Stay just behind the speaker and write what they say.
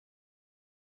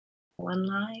One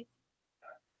live.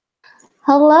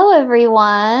 Hello,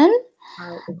 everyone.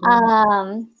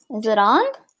 Is it on?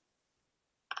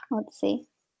 Let's see.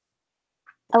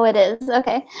 Oh, it is.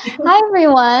 Okay. Hi,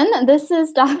 everyone. This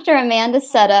is Dr. Amanda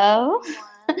Seto.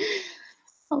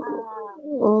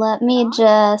 Let me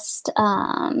just,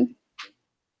 there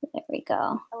we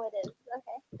go. Oh, it is.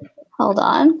 Okay. Hold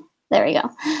on. There we go.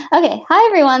 Okay. Hi,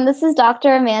 everyone. This is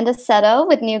Dr. Amanda Seto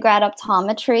with New Grad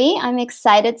Optometry. I'm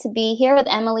excited to be here with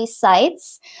Emilie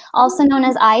Seitz, also known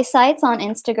as iSights on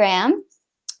Instagram.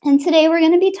 And today we're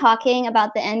going to be talking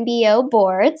about the NBEO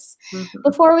boards.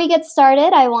 Before we get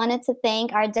started, I wanted to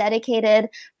thank our dedicated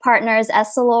partners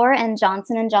Essilor and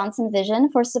Johnson & Johnson Vision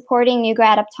for supporting New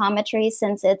Grad Optometry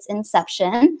since its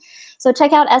inception. So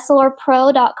check out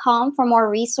essilorpro.com for more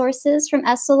resources from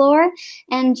Essilor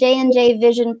and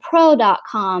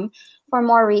jnjvisionpro.com for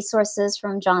more resources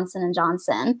from Johnson &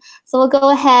 Johnson. So we'll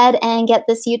go ahead and get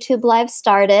this YouTube live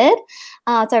started.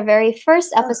 It's our very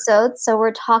first episode, so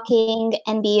we're talking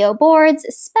NBEO boards,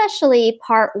 especially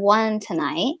part 1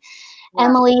 tonight. Yeah.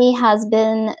 Emilie has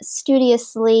been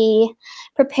studiously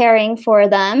preparing for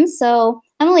them. So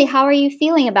Emilie, how are you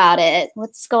feeling about it?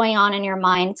 What's going on in your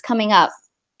mind? It's coming up.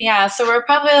 Yeah, so we're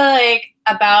probably like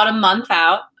about a month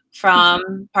out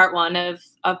from part 1 of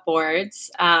boards.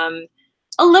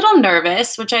 A little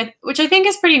nervous, which I think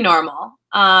is pretty normal.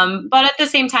 But at the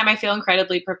same time, I feel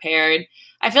incredibly prepared.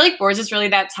 I feel like boards is really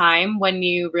that time when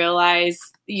you realize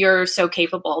you're so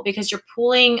capable because you're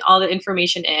pulling all the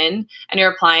information in and you're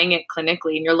applying it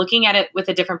clinically and you're looking at it with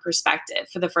a different perspective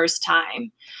for the first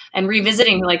time and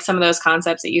revisiting like some of those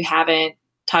concepts that you haven't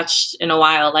touched in a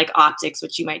while, like optics,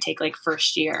 which you might take like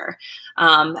first year.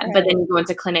 Right. But then you go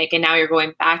into clinic and now you're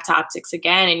going back to optics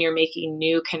again and you're making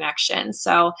new connections.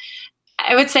 So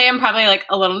I would say I'm probably like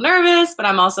a little nervous, but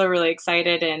I'm also really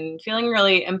excited and feeling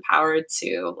really empowered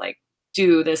to like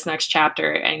do this next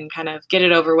chapter and kind of get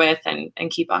it over with and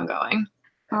keep on going.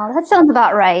 Oh, that sounds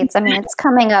about right. I mean, it's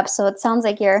coming up, so it sounds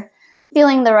like you're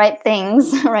feeling the right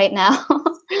things right now.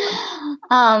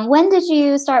 When did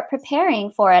you start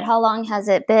preparing for it? How long has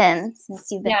it been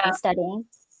since you've been studying?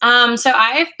 So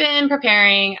I've been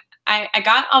preparing. I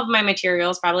got all of my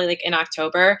materials probably like in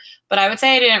October, but I would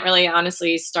say I didn't really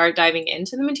honestly start diving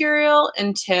into the material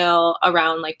until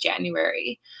around like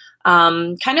January.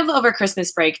 Kind of over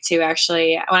Christmas break too,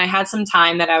 actually, when I had some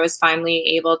time that I was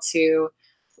finally able to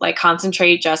like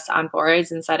concentrate just on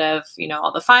boards instead of, you know,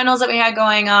 all the finals that we had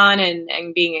going on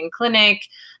and being in clinic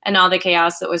and all the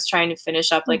chaos that was trying to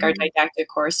finish up like our didactic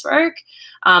coursework.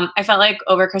 I felt like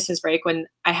over Christmas break when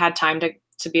I had time to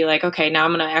be like, okay, now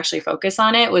I'm going to actually focus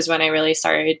on it was when I really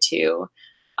started to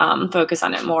focus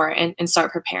on it more and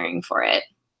start preparing for it.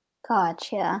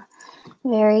 Gotcha.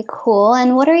 Very cool.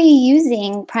 And what are you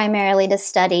using primarily to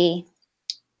study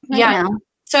right now?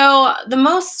 So the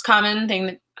most common thing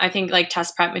that I think like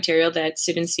test prep material that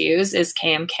students use is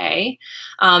KMK.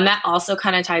 That also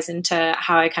kind of ties into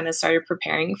how I kind of started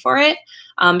preparing for it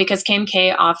because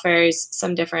KMK offers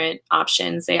some different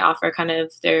options. They offer kind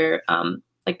of their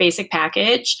like basic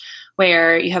package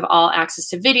where you have all access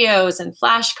to videos and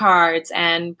flashcards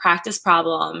and practice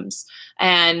problems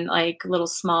and like little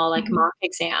small like mock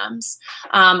exams.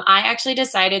 I actually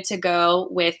decided to go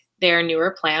with their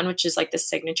newer plan, which is like the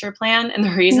signature plan. And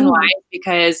the reason why is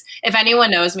because if anyone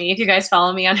knows me, if you guys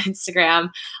follow me on Instagram,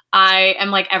 I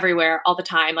am like everywhere all the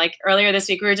time. Like earlier this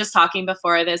week, we were just talking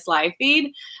before this live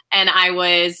feed and I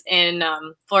was in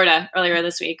Florida earlier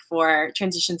this week for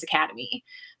Transitions Academy.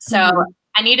 So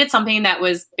I needed something that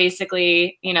was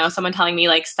basically, you know, someone telling me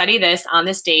like, study this on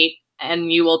this date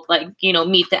and you will like, you know,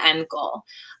 meet the end goal.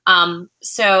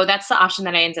 So that's the option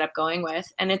that I ended up going with.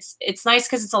 And it's nice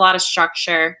because it's a lot of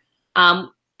structure.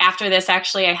 After this,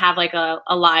 actually, I have like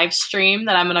a live stream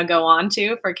that I'm going to go on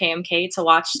to for KMK to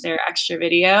watch their extra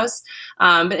videos.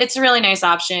 But it's a really nice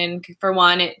option. For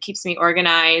one, it keeps me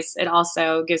organized. It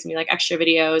also gives me like extra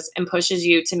videos and pushes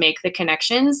you to make the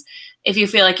connections if you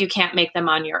feel like you can't make them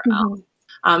on your own.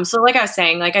 So like I was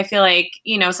saying, like, I feel like,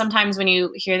 you know, sometimes when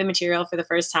you hear the material for the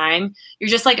first time, you're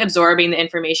just like absorbing the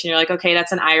information. You're like, okay,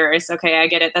 that's an iris. Okay, I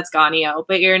get it. That's gonio,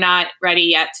 but you're not ready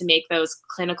yet to make those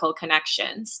clinical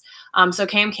connections. So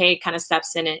KMK kind of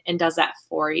steps in and does that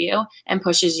for you and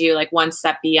pushes you like one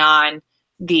step beyond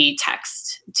the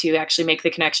text to actually make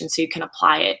the connection so you can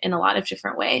apply it in a lot of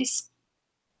different ways.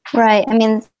 Right. I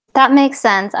mean, that makes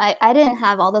sense. I didn't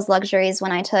have all those luxuries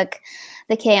when I took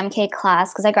the KMK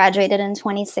class because I graduated in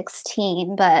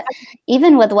 2016. But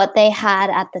even with what they had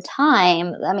at the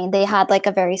time, I mean, they had like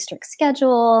a very strict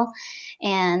schedule,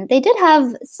 and they did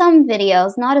have some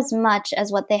videos, not as much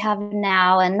as what they have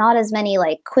now, and not as many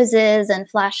like quizzes and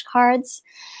flashcards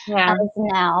as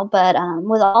now. But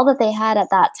with all that they had at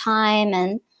that time,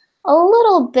 and a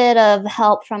little bit of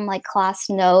help from like class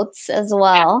notes as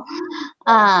well,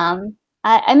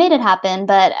 I made it happen.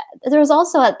 But there was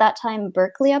also at that time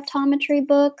Berkeley Optometry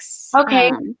books. Okay.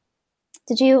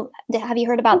 Have you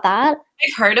heard about that?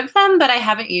 I've heard of them, but I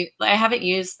haven't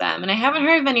used them, and I haven't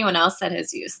heard of anyone else that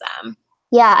has used them.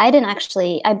 Yeah,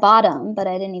 I bought them, but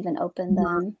I didn't even open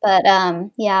them. But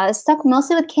yeah, I was stuck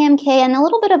mostly with KMK and a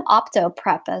little bit of Opto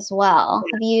Prep as well.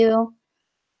 Have you?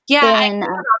 Yeah, I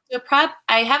Opto Prep.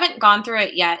 I haven't gone through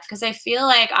it yet because I feel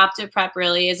like Opto Prep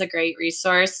really is a great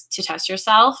resource to test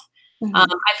yourself. I've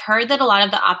heard that a lot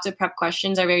of the Opto Prep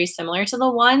questions are very similar to the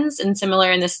ones and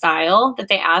similar in the style that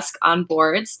they ask on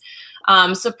boards.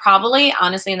 So probably,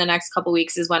 honestly, in the next couple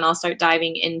weeks is when I'll start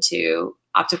diving into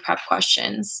Opto Prep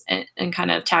questions and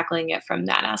kind of tackling it from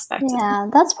that aspect. Yeah,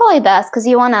 that's probably best because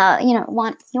you want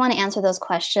to answer those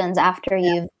questions after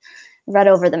you've read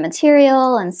over the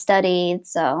material and studied.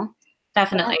 So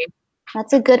definitely.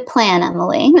 That's a good plan,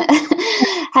 Emilie.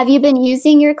 Have you been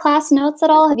using your class notes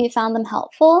at all? Have you found them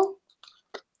helpful?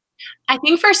 I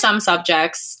think for some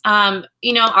subjects,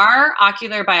 our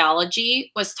ocular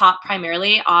biology was taught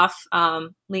primarily off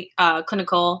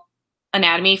clinical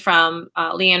anatomy from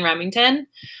Leanne Remington.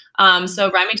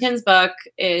 So Remington's book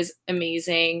is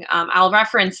amazing. I'll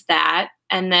reference that.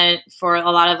 And then for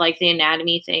a lot of like the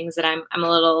anatomy things that I'm a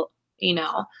little,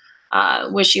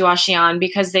 wishy-washy on,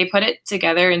 because they put it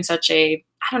together in such a,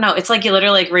 I don't know, it's like you're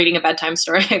literally like reading a bedtime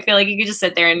story. I feel like you could just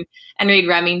sit there and read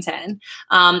Remington.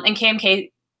 And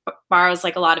KMK borrows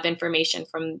like a lot of information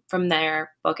from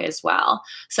their book as well.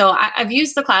 So I've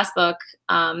used the class book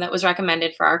that was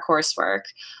recommended for our coursework.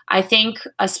 I think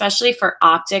especially for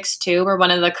optics too, we're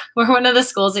one of the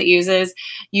schools that uses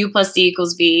U plus D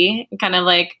equals V, kind of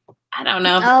like, I don't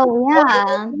know. Oh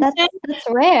yeah, that's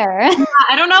rare. Yeah,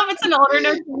 I don't know if it's an older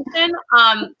notation,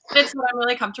 but it's what I'm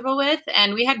really comfortable with.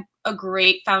 And we had a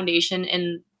great foundation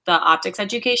in the optics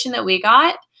education that we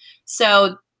got.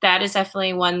 So that is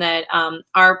definitely one that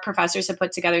our professors have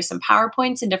put together some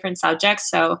PowerPoints in different subjects.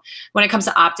 So when it comes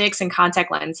to optics and contact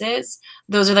lenses,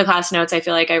 those are the class notes I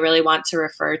feel like I really want to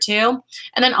refer to.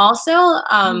 And then also,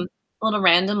 a little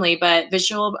randomly, but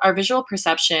our visual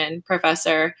perception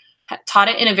professor taught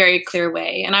it in a very clear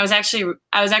way. And I was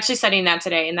actually studying that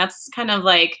today, and that's kind of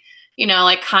like,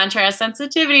 like contrast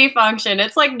sensitivity function.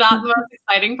 It's like not the most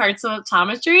exciting parts of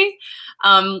optometry.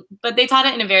 But they taught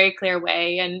it in a very clear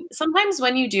way. And sometimes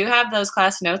when you do have those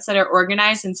class notes that are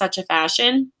organized in such a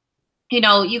fashion,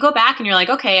 you go back and you're like,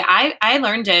 okay, I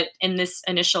learned it in this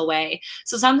initial way.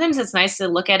 So sometimes it's nice to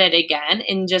look at it again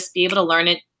and just be able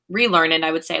to relearn it,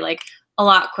 I would say, like a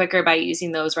lot quicker by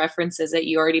using those references that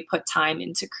you already put time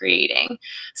into creating.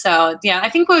 So yeah, I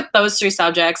think with those three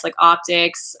subjects, like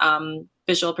optics,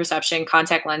 visual perception,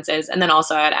 contact lenses, and then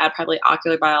also I'd add probably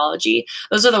ocular biology.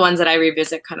 Those are the ones that I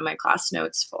revisit kind of my class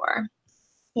notes for.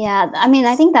 Yeah, I mean,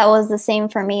 I think that was the same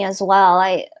for me as well.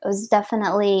 I was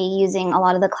definitely using a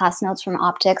lot of the class notes from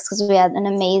optics because we had an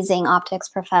amazing optics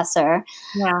professor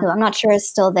who I'm not sure is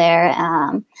still there.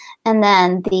 And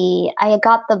then I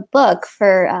got the book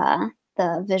for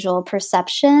the visual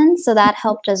perception, so that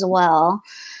helped as well.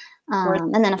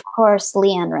 And then of course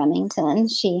Leanne Remington,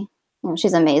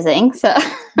 she's amazing. So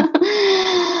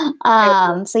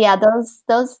so yeah,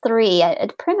 those three. I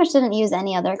pretty much didn't use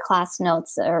any other class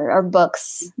notes or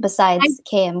books besides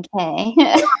KMK.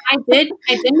 I did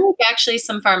make actually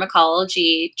some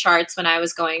pharmacology charts when I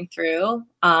was going through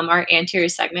our anterior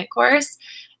segment course.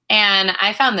 And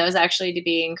I found those actually to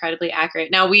be incredibly accurate.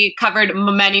 Now, we covered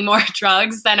many more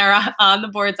drugs than are on the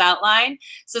board's outline,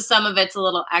 so some of it's a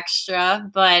little extra,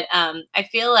 but I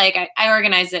feel like I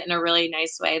organized it in a really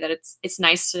nice way that it's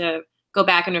nice to go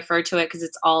back and refer to it because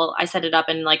I set it up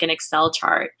in like an Excel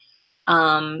chart.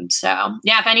 So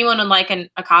yeah, if anyone would like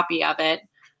a copy of it,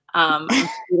 I'm happy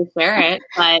to share it.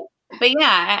 But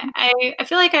yeah, I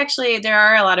feel like actually there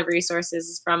are a lot of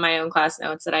resources from my own class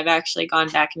notes that I've actually gone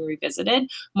back and revisited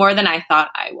more than I thought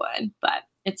I would, but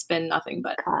it's been nothing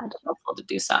but helpful to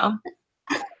do so.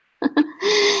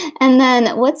 And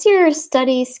then what's your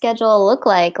study schedule look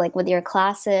like with your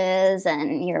classes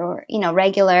and your,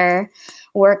 regular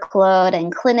workload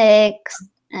and clinics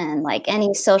and like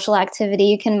any social activity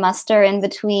you can muster in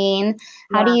between?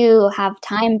 How do you have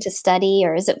time to study,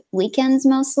 or is it weekends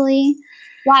mostly?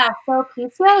 Yeah, so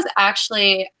PTO is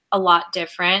actually a lot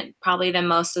different probably than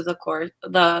most of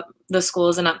the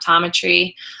schools in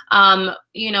optometry.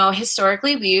 You know,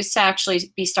 historically, we used to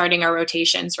actually be starting our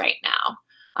rotations right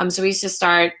now. So we used to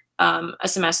start a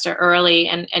semester early,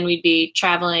 and we'd be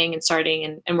traveling and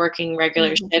starting and working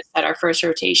regular shifts at our first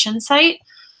rotation site.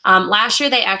 Last year,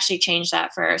 they actually changed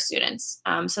that for our students.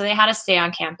 So they had to stay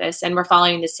on campus, and we're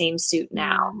following the same suit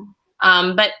now.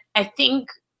 But I think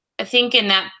in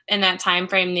that time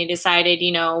frame, they decided,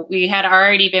 you know, we had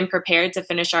already been prepared to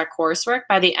finish our coursework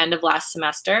by the end of last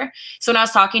semester. So when I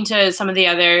was talking to some of the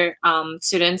other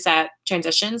students at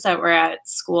transitions that were at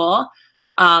school,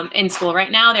 in school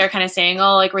right now, they're kind of saying,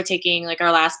 oh, like we're taking like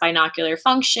our last binocular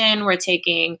function, we're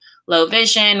taking low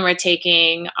vision, we're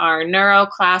taking our neuro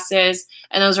classes,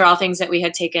 and those are all things that we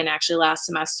had taken actually last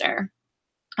semester.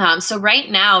 So right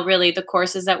now, really, the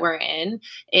courses that we're in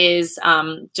is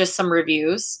just some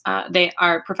reviews.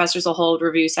 Our professors will hold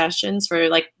review sessions for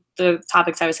like the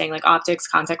topics I was saying, like optics,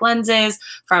 contact lenses,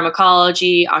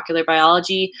 pharmacology, ocular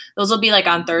biology. Those will be like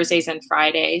on Thursdays and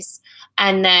Fridays.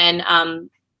 And then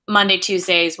Monday,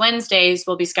 Tuesdays, Wednesdays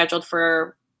will be scheduled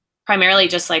for primarily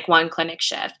just like one clinic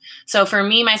shift. So for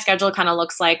me, my schedule kind of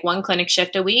looks like one clinic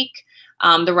shift a week.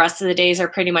 The rest of the days are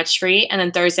pretty much free. And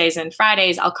then Thursdays and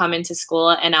Fridays, I'll come into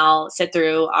school and I'll sit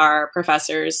through our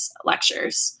professors'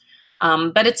 lectures.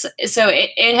 But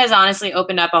it has honestly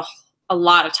opened up a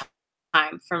lot of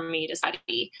time for me to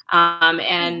study.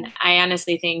 And I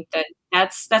honestly think that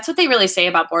that's what they really say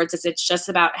about boards, is it's just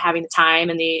about having the time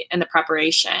and the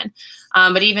preparation.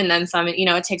 But even then some, you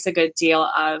know, it takes a good deal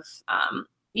of,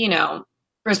 you know,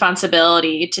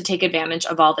 responsibility to take advantage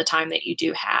of all the time that you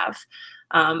do have.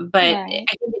 But I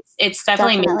think it's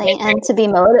definitely and to be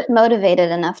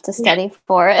motivated enough to study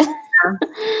for it.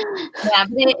 Yeah,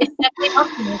 but it's definitely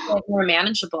helps make it more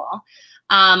manageable.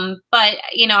 But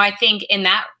you know, I think in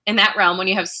that realm, when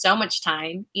you have so much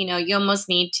time, you know, you almost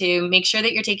need to make sure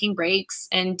that you're taking breaks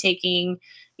and taking,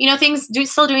 you know,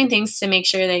 still doing things to make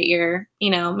sure that you're, you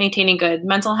know, maintaining good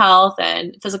mental health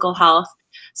and physical health.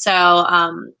 So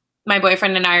my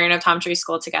boyfriend and I are in optometry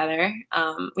school together.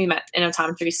 We met in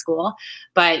optometry school,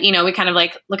 but you know, we kind of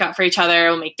like look out for each other.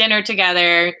 We'll make dinner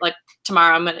together. Like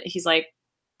tomorrow, he's like,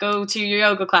 go to your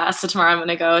yoga class. So tomorrow I'm going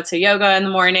to go to yoga in the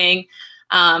morning.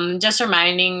 Just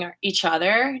reminding each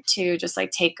other to just like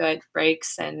take good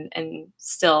breaks and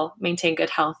still maintain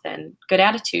good health and good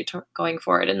attitude going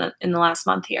forward in the last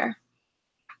month here.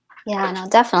 Yeah, no,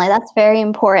 definitely. That's very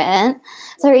important.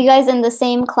 So are you guys in the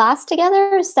same class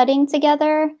together, studying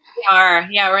together? We are.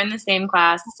 Yeah, we're in the same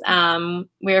class.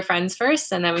 We were friends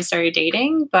first and then we started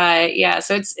dating. But yeah,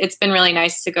 so it's been really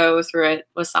nice to go through it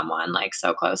with someone like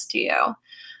so close to you.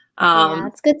 Yeah,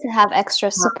 it's good to have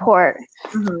extra support.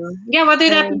 Yeah, whether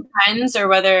that be friends or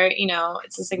whether, you know,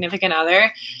 it's a significant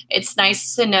other, it's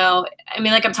nice to know. I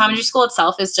mean, like optometry school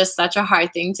itself is just such a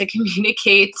hard thing to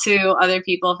communicate to other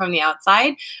people from the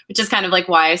outside, which is kind of like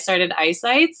why I started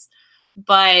Eyesights.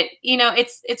 But, you know,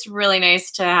 it's really nice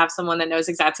to have someone that knows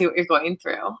exactly what you're going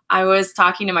through. I was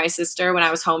talking to my sister when I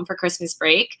was home for Christmas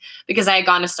break because I had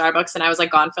gone to Starbucks and I was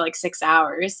like gone for like 6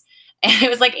 hours. And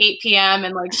it was like 8 p.m.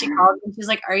 and like she called me and she's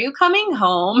like, are you coming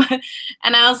home?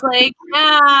 And I was like,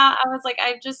 yeah. I was like,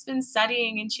 I've just been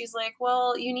studying. And she's like,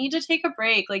 well, you need to take a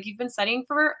break. Like you've been studying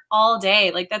for all day.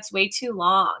 Like that's way too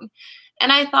long.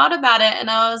 And I thought about it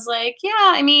and I was like, yeah,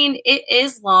 I mean, it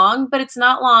is long, but it's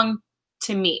not long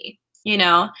to me. You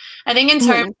know, I think in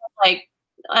terms of like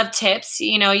of tips,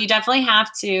 you know, you definitely have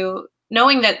to,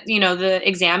 knowing that, you know, the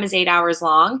exam is 8 hours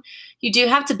long, you do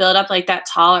have to build up like that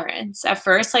tolerance. At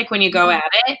first, like when you go at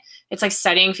it, it's like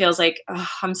studying feels like, oh,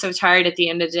 I'm so tired at the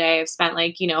end of the day. I've spent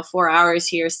like, you know, 4 hours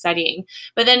here studying.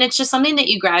 But then it's just something that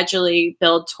you gradually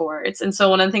build towards. And so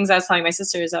one of the things I was telling my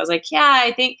sister is I was like, yeah,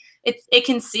 I think it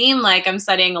can seem like I'm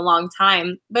studying a long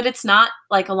time, but it's not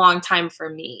like a long time for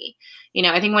me. You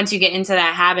know, I think once you get into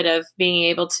that habit of being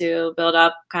able to build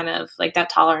up kind of like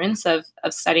that tolerance of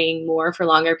studying more for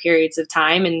longer periods of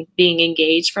time and being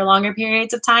engaged for longer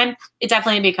periods of time, it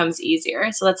definitely becomes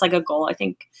easier. So that's like a goal I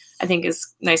think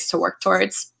is nice to work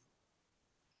towards.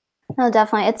 No,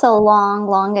 definitely. It's a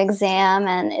long exam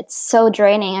and it's so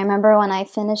draining. I remember when I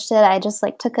finished it, I just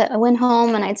like I went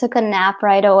home and I took a nap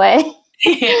right away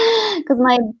because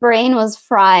my brain was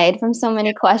fried from so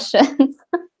many questions.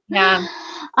 Yeah.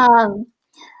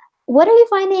 What are you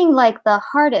finding like the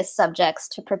hardest subjects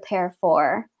to prepare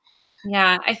for?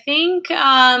 Yeah, I think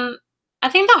the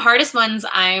hardest ones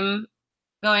I'm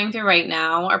going through right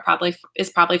now are probably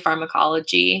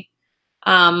pharmacology.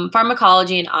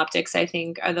 Pharmacology and optics, I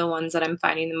think, are the ones that I'm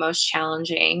finding the most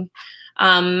challenging.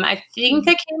 I think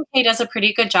that KMK does a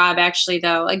pretty good job, actually,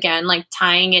 though, again, like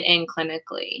tying it in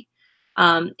clinically.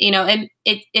 And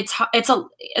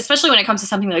especially when it comes to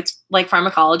something like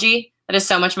pharmacology, that is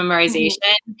so much memorization.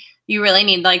 You really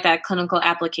need like that clinical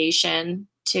application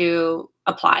to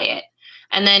apply it.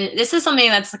 And then this is something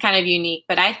that's kind of unique,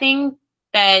 but I think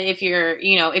that if you're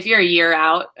a year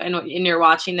out and you're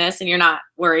watching this and you're not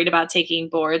worried about taking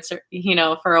boards,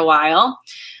 for a while,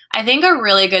 I think a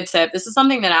really good tip, this is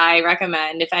something that I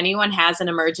recommend if anyone has an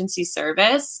emergency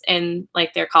service in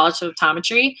like their college of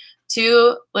optometry,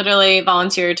 to literally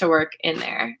volunteer to work in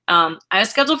there. I was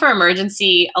scheduled for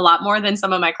emergency a lot more than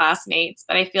some of my classmates,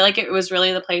 but I feel like it was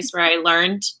really the place where I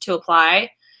learned to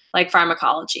apply like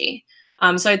pharmacology.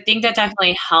 So I think that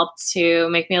definitely helped to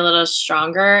make me a little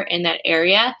stronger in that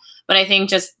area. But I think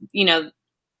just,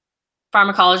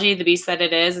 pharmacology, the beast that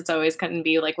it is, it's always going to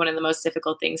be like one of the most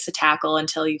difficult things to tackle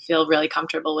until you feel really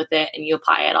comfortable with it and you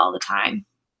apply it all the time.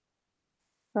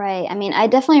 Right. I mean, I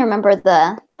definitely remember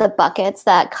the buckets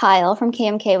that Kyle from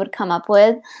KMK would come up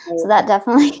with. So that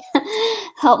definitely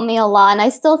helped me a lot. And I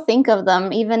still think of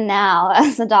them even now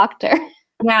as a doctor.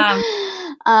 Yeah.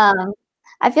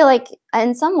 I feel like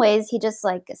in some ways he just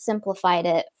like simplified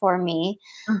it for me.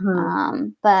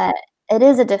 But it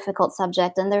is a difficult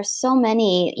subject, and there's so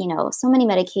many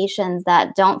medications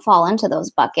that don't fall into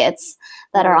those buckets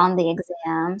that are on the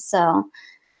exam. So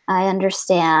I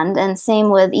understand. And same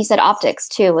with, you said optics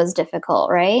too was difficult,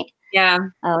 right? Yeah.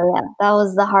 Oh yeah, that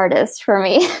was the hardest for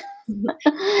me.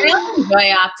 I really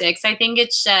enjoy optics. I think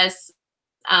it's just,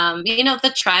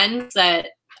 the trends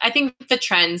I think the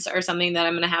trends are something that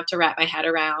I'm going to have to wrap my head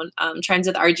around. Trends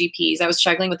with RGPs. I was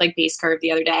struggling with like base curve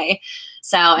the other day.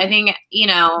 So I think,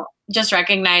 just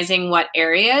recognizing what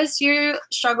areas you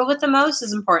struggle with the most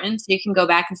is important. So you can go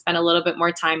back and spend a little bit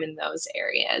more time in those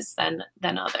areas than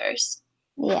others.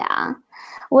 Yeah.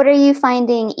 What are you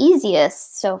finding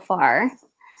easiest so far?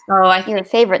 Oh, your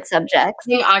favorite subjects? I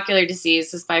think ocular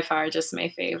disease is by far just my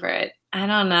favorite. I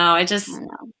don't know. I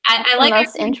like the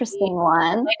most interesting one.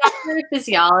 I like ocular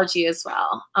physiology as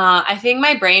well. I think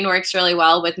my brain works really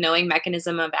well with knowing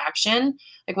mechanism of action.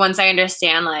 Like once I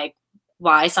understand like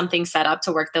why something's set up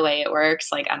to work the way it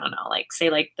works, like I don't know, like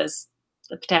say like the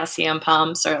potassium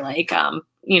pumps or like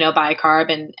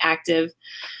bicarb and active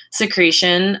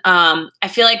secretion. I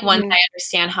feel like once I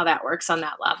understand how that works on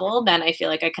that level, then I feel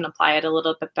like I can apply it a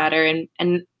little bit better.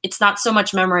 And it's not so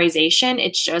much memorization,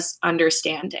 it's just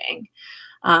understanding.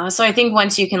 So I think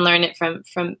once you can learn it from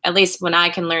at least when I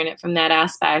can learn it from that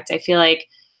aspect, I feel like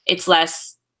it's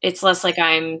less like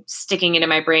I'm sticking it in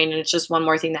my brain and it's just one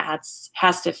more thing that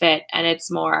has to fit, and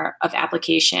it's more of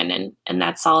application and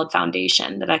that solid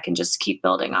foundation that I can just keep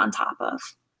building on top of.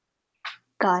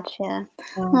 Gotcha.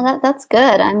 Well, that's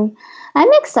good. I'm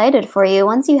excited for you.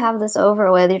 Once you have this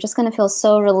over with, you're just going to feel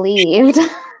so relieved.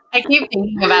 I keep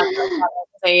thinking about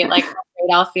like how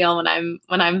great I'll feel when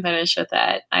I'm finished with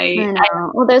it. I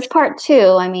know. Well, there's part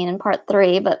 2, and part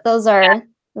 3, but those are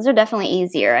definitely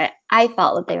easier. I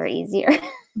felt that they were easier.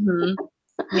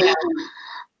 Yeah.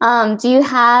 Do you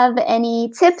have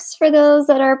any tips for those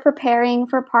that are preparing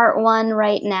for part 1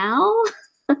 right now?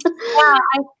 Yeah,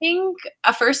 I think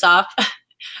first off,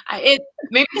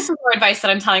 maybe this is more advice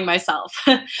that I'm telling myself,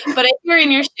 but if you're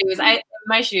in your shoes,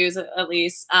 my shoes at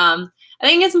least, I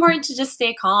think it's important to just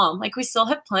stay calm. Like we still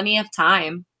have plenty of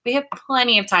time. We have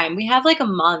plenty of time. We have like a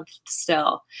month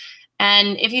still.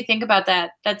 And if you think about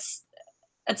that, that's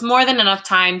more than enough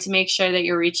time to make sure that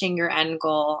you're reaching your end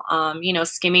goal,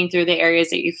 skimming through the areas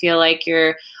that you feel like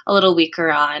you're a little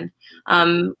weaker on.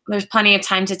 There's plenty of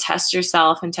time to test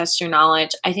yourself and test your knowledge.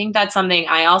 I think that's something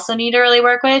I also need to really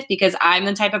work with, because I'm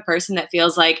the type of person that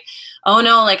feels like, oh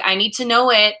no, like I need to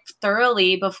know it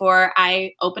thoroughly before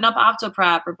I open up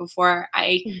OptoPrep or before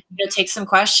I take some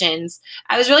questions.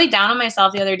 I was really down on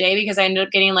myself the other day because I ended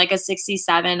up getting like a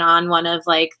 67 on one of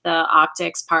like the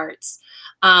optics parts.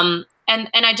 And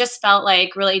I just felt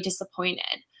like really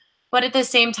disappointed. But at the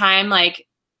same time, like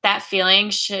that feeling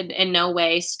should in no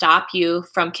way stop you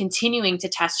from continuing to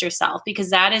test yourself, because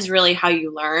that is really how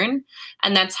you learn.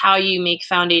 And that's how you make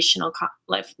foundational,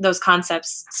 those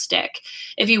concepts stick.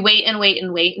 If you wait and wait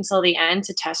and wait until the end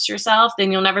to test yourself,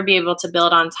 then you'll never be able to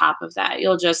build on top of that.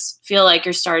 You'll just feel like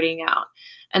you're starting out.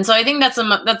 And so I think that's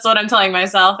what I'm telling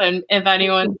myself. And if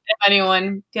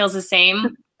anyone feels the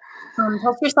same,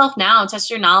 test yourself now, test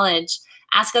your knowledge,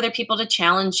 ask other people to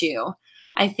challenge you.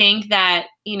 I think that,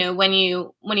 when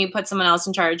you put someone else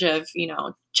in charge of,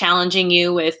 challenging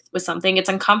you with something, it's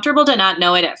uncomfortable to not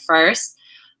know it at first,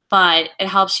 but it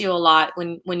helps you a lot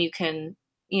when you can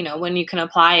when you can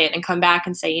apply it and come back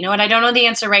and say, you know what, I don't know the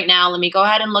answer right now. Let me go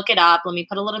ahead and look it up. Let me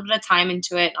put a little bit of time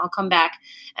into it and I'll come back.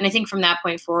 And I think from that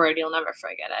point forward, you'll never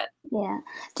forget it. Yeah.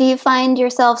 Do you find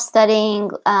yourself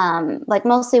studying like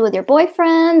mostly with your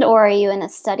boyfriend, or are you in a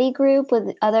study group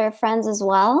with other friends as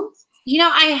well?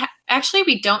 Actually,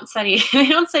 we don't study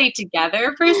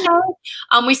together per se.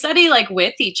 We study like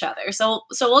with each other. So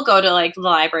we'll go to like the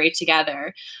library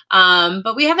together.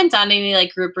 But we haven't done any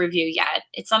like group review yet.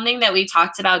 It's something that we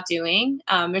talked about doing.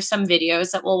 There's some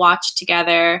videos that we'll watch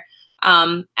together.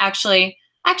 Actually,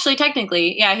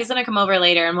 technically, yeah, he's gonna come over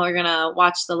later and we're gonna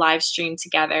watch the live stream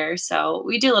together. So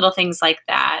we do little things like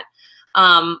that.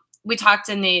 We talked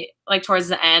towards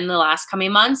the end, the last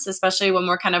coming months, especially when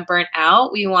we're kind of burnt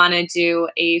out, we want to do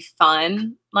a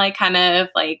fun, like kind of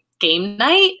like game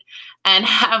night and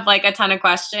have like a ton of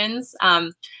questions.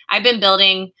 I've been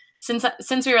building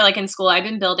since we were like in school, I've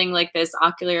been building like this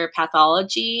ocular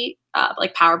pathology,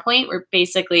 like PowerPoint, where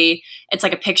basically it's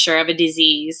like a picture of a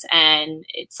disease and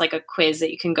it's like a quiz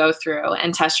that you can go through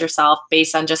and test yourself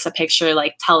based on just a picture,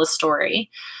 like tell a story.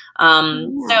 Yeah,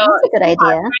 so that's a good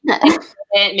idea.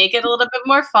 Make it a little bit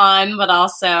more fun, but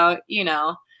also,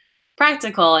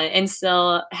 practical and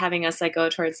still having us like go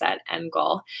towards that end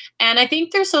goal. And I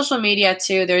think through social media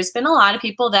too, there's been a lot of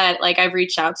people that like I've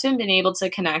reached out to and been able to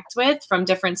connect with from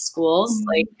different schools,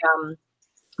 like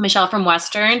Michelle from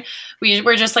Western. We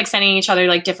were just like sending each other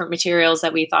like different materials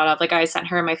that we thought of. Like I sent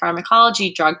her my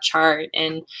pharmacology drug chart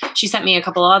and she sent me a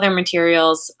couple other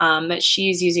materials that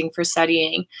she's using for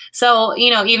studying. So,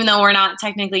 even though we're not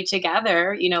technically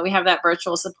together, we have that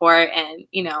virtual support and,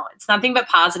 it's nothing but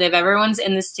positive. Everyone's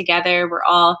in this together. We're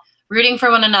all rooting for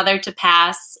one another to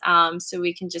pass so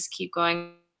we can just keep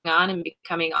going on and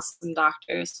becoming awesome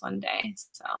doctors one day.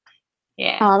 So,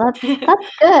 yeah. Oh, that's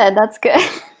good. That's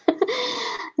good.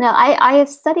 No, I have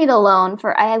studied alone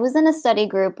I was in a study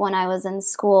group when I was in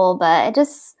school, but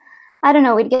I don't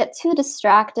know, we'd get too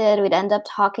distracted. We'd end up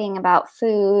talking about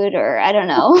food or I don't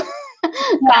know,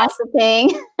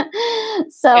 gossiping.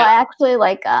 So I actually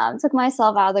took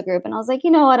myself out of the group and I was like, you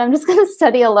know what, I'm just going to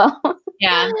study alone.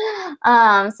 Yeah.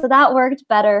 So that worked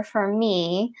better for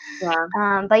me.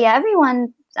 Yeah. But yeah,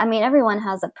 everyone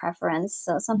has a preference.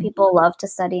 So some people love to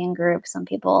study in groups. Some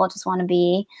people just want to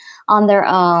be on their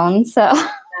own. So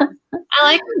I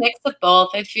like a mix of both.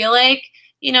 I feel like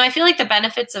the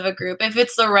benefits of a group, if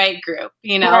it's the right group, right.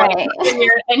 and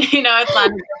it's not a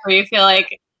group where you feel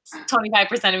like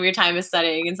 25% of your time is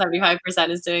studying and 75%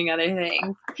 is doing other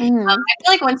things. Mm-hmm. I feel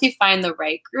like once you find the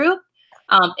right group,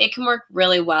 it can work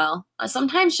really well.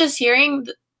 Sometimes just hearing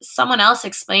someone else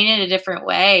explain it a different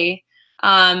way,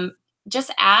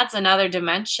 just adds another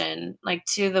dimension, like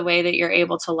to the way that you're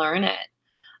able to learn it.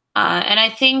 And I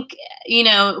think,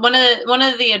 one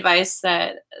of the advice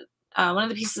that one of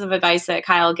the pieces of advice that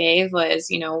Kyle gave was,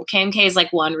 KMK is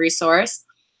like one resource,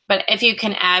 but if you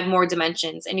can add more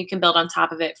dimensions and you can build on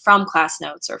top of it from class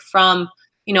notes or from,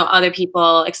 other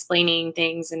people explaining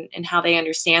things and how they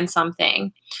understand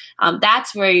something,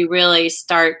 that's where you really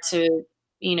start to,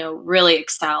 really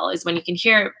excel, is when you can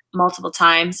hear it multiple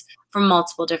times from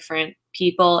multiple different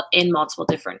people in multiple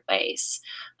different ways.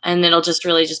 And it'll just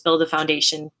really just build a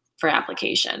foundation for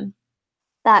application.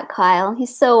 That Kyle,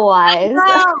 he's so wise.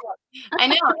 I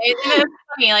know. It's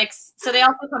funny. Like, so they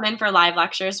also come in for live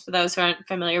lectures. For those who aren't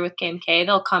familiar with KMK,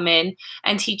 they'll come in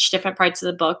and teach different parts of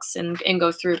the books and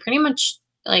go through pretty much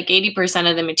like 80%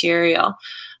 of the material.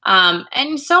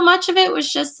 And so much of it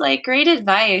was just like great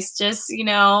advice, just,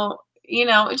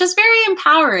 just very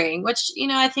empowering, which,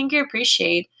 I think you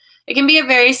appreciate. It can be a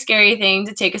very scary thing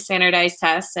to take a standardized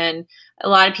test, and a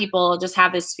lot of people just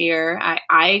have this fear.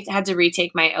 I had to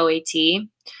retake my OAT.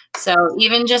 So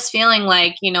even just feeling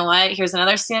like, what, here's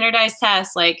another standardized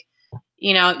test, like,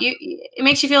 it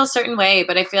makes you feel a certain way,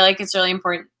 but I feel like it's really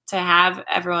important to have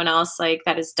everyone else like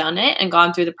that has done it and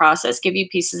gone through the process, give you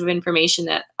pieces of information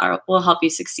that will help you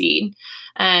succeed.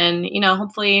 And,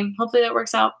 hopefully that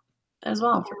works out as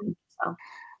well for me. So.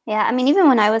 Yeah, I mean, even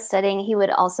when I was studying, he would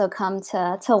also come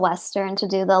to Western to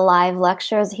do the live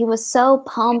lectures. He was so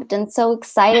pumped and so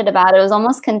excited about it. It was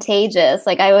almost contagious.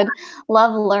 Like, I would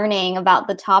love learning about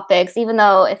the topics, even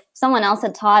though if someone else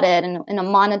had taught it in a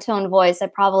monotone voice, I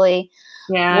probably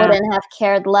wouldn't have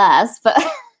cared less. But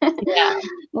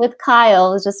with Kyle,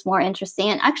 it was just more interesting.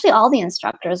 And actually, all the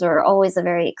instructors were always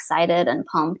very excited and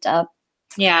pumped up.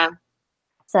 Yeah.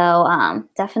 So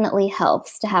definitely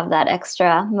helps to have that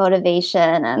extra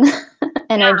motivation and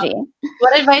energy.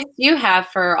 What advice do you have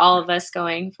for all of us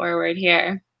going forward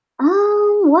here?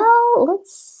 Well,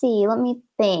 let's see. Let me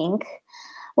think.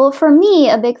 Well, for me,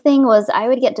 a big thing was I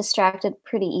would get distracted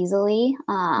pretty easily.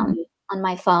 on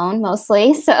my phone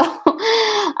mostly. So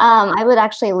I would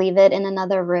actually leave it in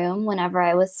another room whenever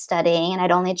I was studying, and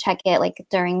I'd only check it like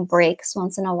during breaks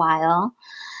once in a while.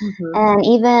 And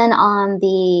even on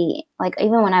the, like,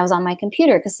 even when I was on my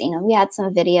computer, because, you know, we had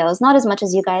some videos, not as much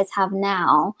as you guys have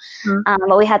now,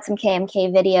 but we had some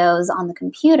KMK videos on the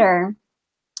computer.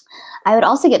 I would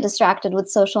also get distracted with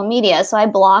social media. So I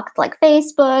blocked like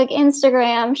Facebook,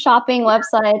 Instagram, shopping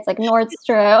websites like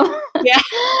Nordstrom. Yeah.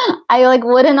 I like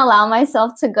wouldn't allow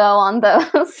myself to go on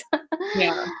those.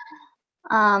 Yeah.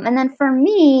 And then for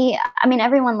me, I mean,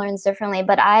 everyone learns differently,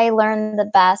 but I learn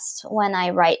the best when I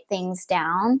write things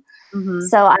down.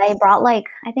 So I brought like,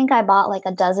 I think I bought like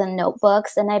a dozen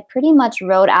notebooks, and I pretty much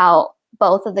wrote out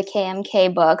both of the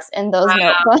KMK books in those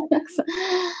notebooks.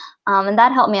 And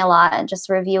that helped me a lot. Just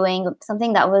reviewing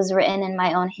something that was written in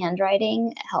my own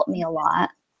handwriting helped me a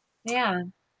lot. Yeah.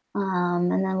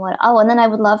 And then what? Oh, and then I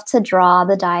would love to draw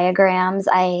the diagrams.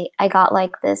 I got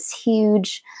like this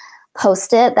huge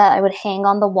Post-it that I would hang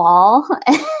on the wall.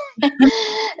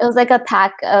 It was like a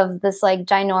pack of this like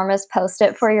ginormous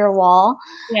Post-it for your wall.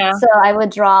 Yeah. So I would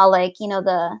draw like, you know,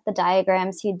 the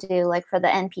diagrams you do like for the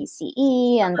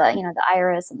NPCE and the, you know, the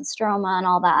iris and the stroma and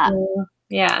all that.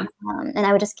 Yeah. And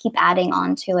I would just keep adding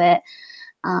on to it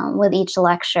with each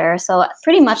lecture. So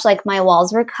pretty much like my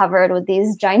walls were covered with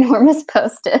these ginormous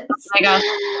Post-its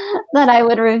that I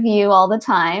would review all the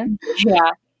time.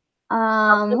 Yeah.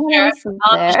 What else is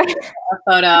there? A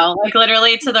photo, like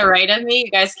literally to the right of me.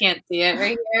 You guys can't see it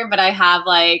right here, but I have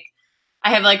like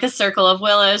the circle of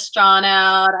Willis drawn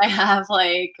out. I have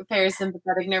like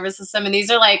parasympathetic nervous system, and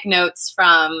these are like notes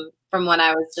from when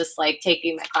I was just like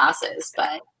taking my classes.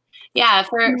 But yeah,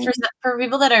 for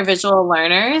people that are visual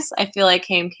learners, I feel like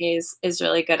KMK is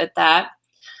really good at that.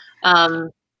 Yeah,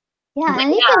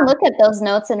 and you can look at those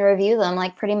notes and review them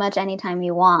like pretty much anytime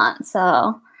you want.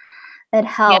 So it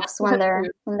helps when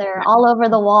they're all over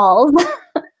the walls.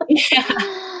 Yeah.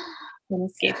 Can't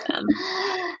escape them.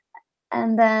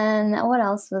 And then what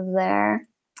else was there?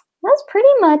 That's pretty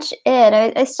much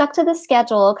it. I stuck to the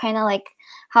schedule, kind of like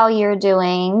how you're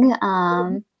doing.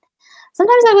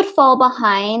 Sometimes I would fall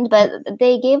behind, but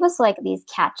they gave us like these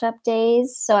catch-up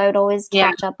days, so I would always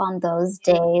catch up on those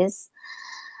days.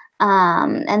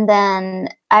 And then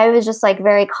I was just like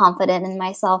very confident in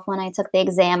myself when I took the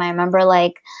exam. I remember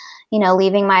like, you know,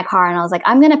 leaving my car and I was like,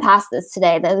 I'm going to pass this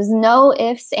today. There's no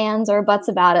ifs, ands, or buts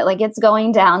about it. Like, it's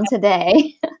going down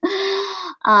today.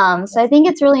 So I think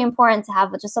it's really important to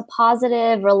have just a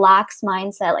positive, relaxed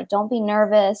mindset. Like, don't be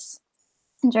nervous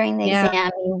during the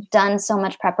exam. You've done so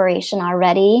much preparation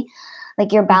already.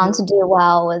 Like, you're bound to do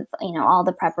well with, you know, all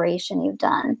the preparation you've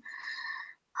done.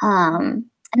 And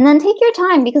then take your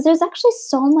time, because there's actually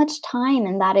so much time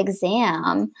in that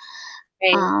exam.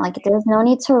 Like, there's no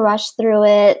need to rush through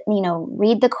it. You know,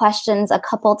 read the questions a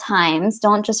couple times.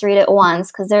 Don't just read it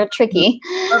once, because they're tricky.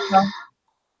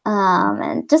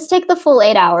 And just take the full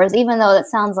 8 hours, even though that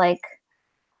sounds like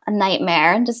a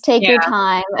nightmare. Just take your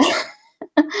time.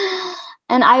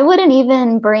 And I wouldn't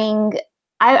even bring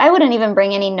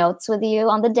any notes with you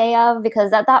on the day of,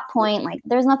 because at that point, like,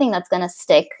 there's nothing that's going to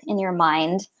stick in your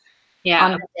mind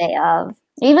on the day of.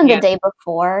 Even the day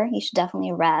before, you should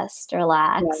definitely rest,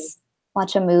 relax,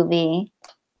 watch a movie,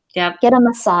 get a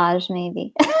massage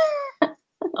maybe.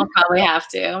 I'll probably have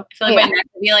to. I feel like my neck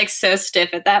would be like so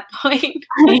stiff at that point.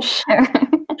 I'm sure.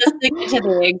 Just to get to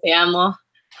the exam, we'll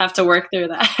have to work through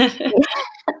that.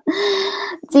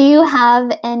 Do you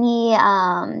have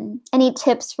any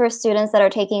tips for students that are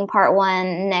taking part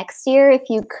 1 next year if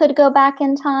you could go back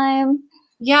in time?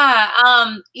 Yeah,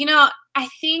 you know, I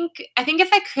think if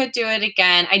I could do it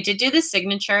again, I did do the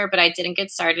signature, but I didn't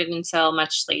get started until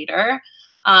much later.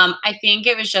 I think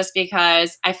it was just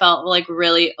because I felt like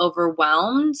really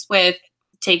overwhelmed with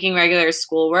taking regular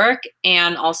schoolwork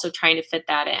and also trying to fit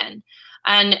that in.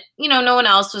 And, you know, no one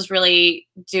else was really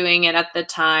doing it at the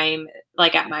time,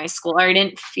 like at my school, or I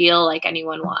didn't feel like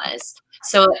anyone was.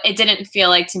 So it didn't feel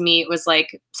like, to me, it was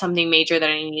like something major that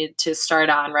I needed to start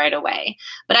on right away.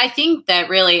 But I think that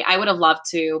really I would have loved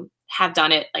to have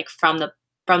done it like from the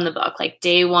book, like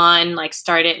day one, like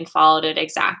start it and followed it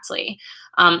exactly.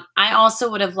 I also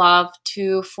would have loved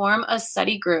to form a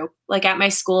study group, like at my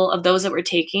school, of those that were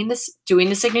doing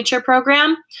the signature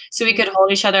program, so we could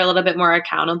hold each other a little bit more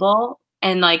accountable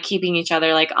and like keeping each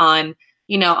other like on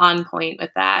point with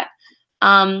that.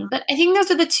 But I think those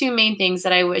are the two main things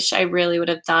that I wish I really would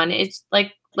have done. It's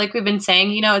like we've been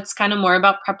saying, you know, it's kind of more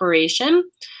about preparation.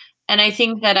 And I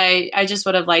think that I just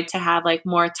would have liked to have like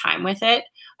more time with it.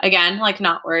 Again, like,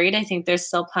 not worried. I think there's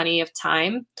still plenty of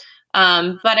time.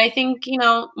 But I think, you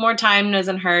know, more time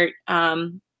doesn't hurt.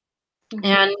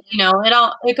 And,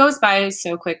 it goes by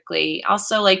so quickly.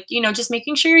 Also, like, just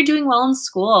making sure you're doing well in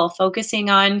school, focusing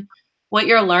on what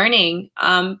you're learning.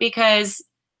 Because,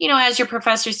 as your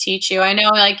professors teach you, I know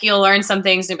like you'll learn some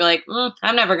things and be like,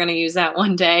 I'm never going to use that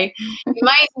one day. You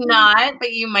might not,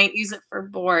 but you might use it for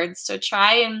boards. So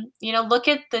try and, look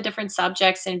at the different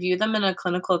subjects and view them in a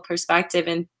clinical perspective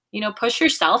and, push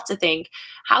yourself to think,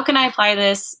 how can I apply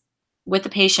this with the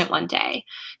patient one day?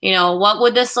 What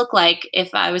would this look like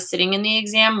if I was sitting in the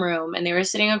exam room and they were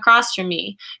sitting across from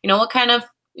me? What kind of,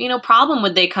 problem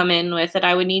would they come in with that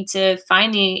I would need to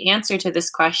find the answer to this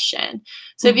question?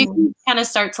 So if you can kind of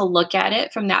start to look at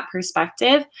it from that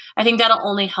perspective, I think that'll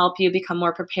only help you become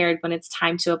more prepared when it's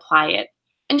time to apply it.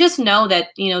 And just know that,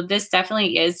 this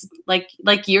definitely is like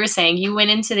you were saying, you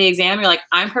went into the exam, you're like,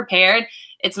 I'm prepared.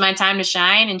 It's my time to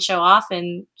shine and show off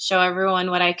and show everyone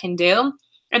what I can do.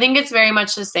 I think it's very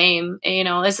much the same.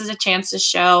 This is a chance to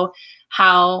show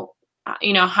how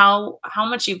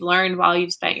much you've learned while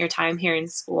you've spent your time here in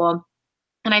school.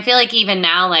 And I feel like even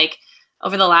now, like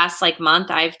over the last like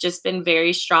month, I've just been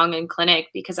very strong in clinic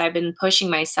because I've been pushing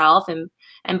myself and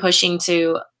pushing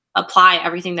to apply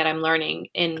everything that I'm learning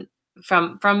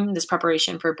from this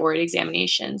preparation for board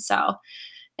examination. So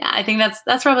yeah, I think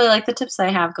that's probably like the tips I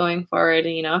have going forward.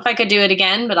 If I could do it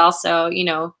again, but also,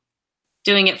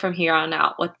 doing it from here on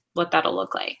out, what that'll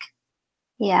look like.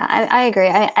 Yeah, I agree.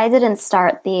 I didn't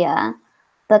start the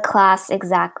class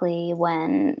exactly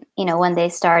when they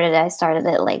started. I started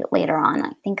it like later on,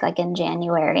 I think like in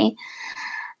January,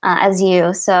 as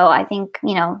you. So I think,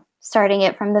 starting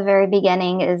it from the very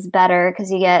beginning is better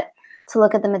because you get to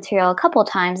look at the material a couple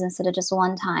times instead of just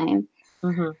one time.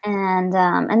 And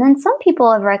then some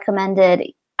people have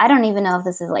recommended, I don't even know if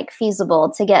this is like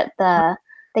feasible, to get the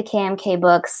KMK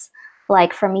books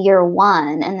like from year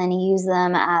one and then use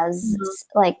them as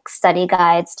like study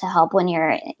guides to help when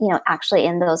you're, actually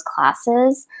in those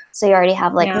classes. So you already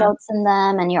have like notes in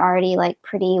them and you're already like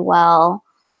pretty well,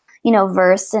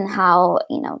 versed in how,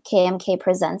 KMK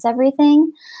presents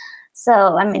everything.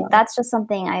 So, I mean, that's just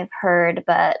something I've heard,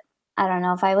 but I don't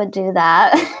know if I would do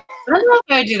that. I don't know if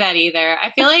I would do that either.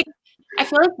 I feel like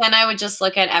then I would just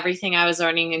look at everything I was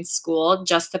learning in school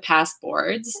just to pass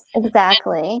boards.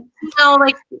 Exactly. And,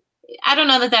 like, I don't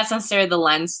know that that's necessarily the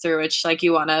lens through which like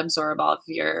you want to absorb all of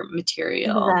your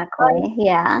material. Exactly.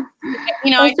 Yeah.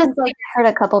 I just like heard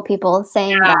a couple people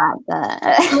saying that.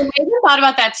 I even thought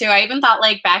about that too. I even thought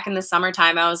like back in the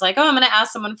summertime, I was like, oh, I'm going to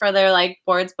ask someone for their like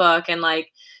boards book and like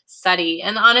study.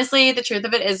 And honestly, the truth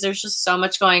of it is there's just so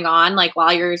much going on like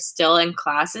while you're still in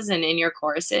classes and in your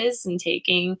courses and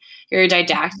taking your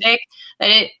didactic that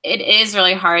it is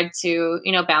really hard to,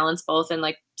 balance both and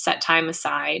like set time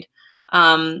aside.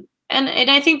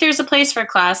 And I think there's a place for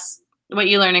class, what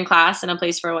you learn in class, and a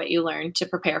place for what you learn to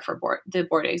prepare for the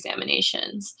board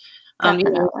examinations.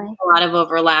 Definitely. A lot of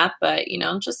overlap, but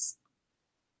just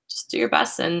do your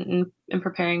best in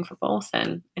preparing for both,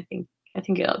 and I think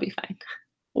it'll be fine.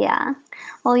 Yeah.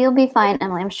 Well, you'll be fine,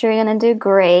 Emily. I'm sure you're gonna do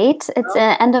great. It's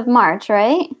end of March,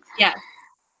 right? Yeah.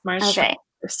 March. Okay.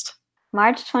 21st.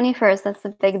 March 21st. That's a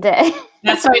big day.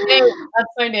 That's my date. That's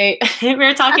my date. We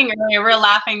were talking earlier. We were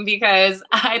laughing because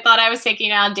I thought I was taking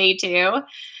it on day 2,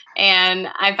 and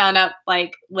I found out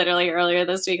like literally earlier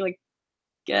this week, like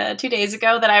 2 days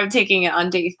ago, that I'm taking it on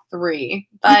day 3.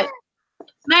 But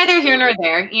neither here nor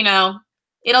there.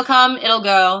 It'll come, it'll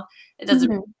go. It doesn't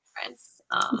make a difference.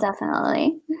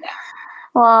 Definitely. Yeah.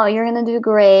 Well, you're gonna do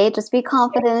great. Just be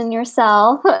confident in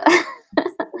yourself.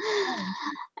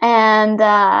 And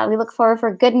we look forward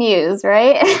for good news,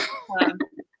 right?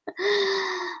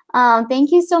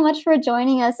 Thank you so much for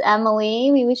joining us, Emily.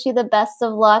 We wish you the best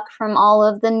of luck from all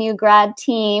of the new grad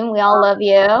team. We all love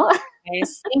you.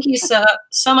 Guys, thank you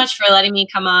so much for letting me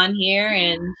come on here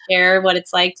and share what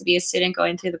it's like to be a student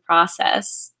going through the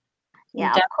process.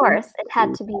 Yeah, of course. It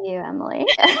had to be you, Emily.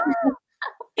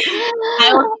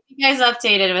 I will keep you guys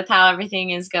updated with how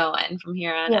everything is going from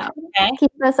here on out. Okay?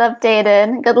 Keep us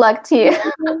updated. Good luck to you.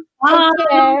 Bye. Take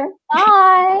care.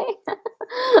 Bye.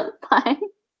 Bye.